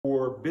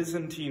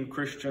Byzantine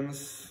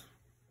Christians,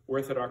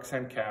 Orthodox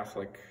and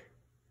Catholic,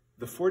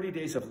 the 40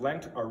 days of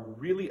Lent are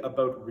really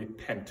about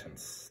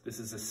repentance. This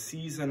is a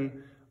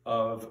season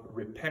of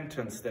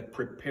repentance that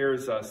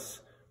prepares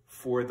us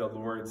for the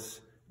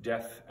Lord's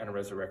death and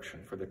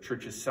resurrection, for the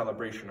Church's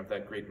celebration of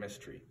that great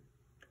mystery.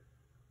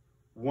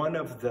 One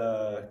of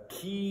the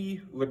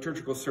key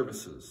liturgical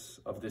services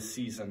of this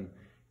season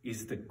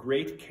is the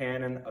great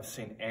Canon of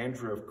St.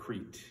 Andrew of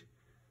Crete.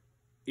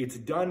 It's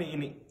done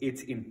in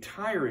its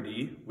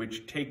entirety,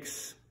 which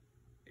takes,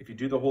 if you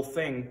do the whole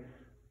thing,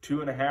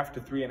 2.5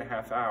 to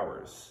 3.5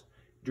 hours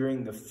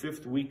during the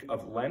 5th week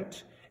of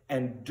Lent.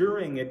 And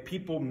during it,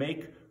 people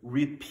make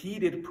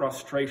repeated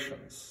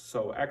prostrations.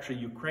 So actually,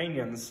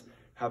 Ukrainians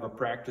have a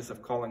practice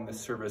of calling this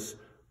service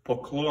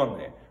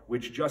poklone,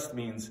 which just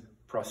means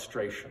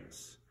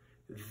prostrations.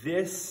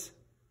 This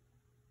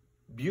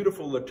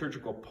beautiful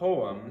liturgical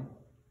poem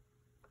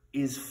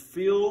is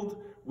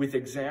filled with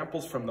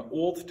examples from the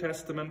Old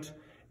Testament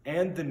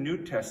and the New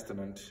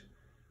Testament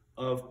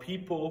of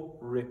people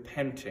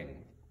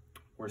repenting,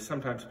 or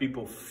sometimes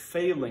people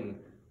failing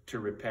to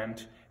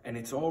repent, and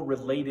it's all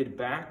related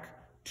back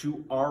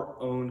to our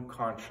own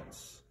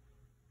conscience.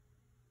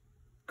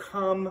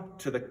 Come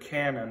to the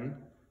canon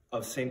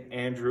of St.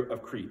 Andrew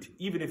of Crete,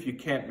 even if you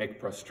can't make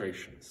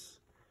prostrations.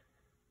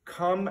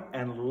 Come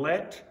and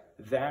let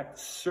that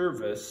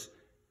service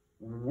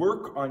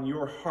work on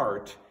your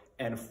heart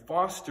and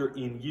foster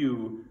in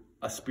you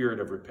a spirit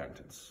of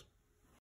repentance.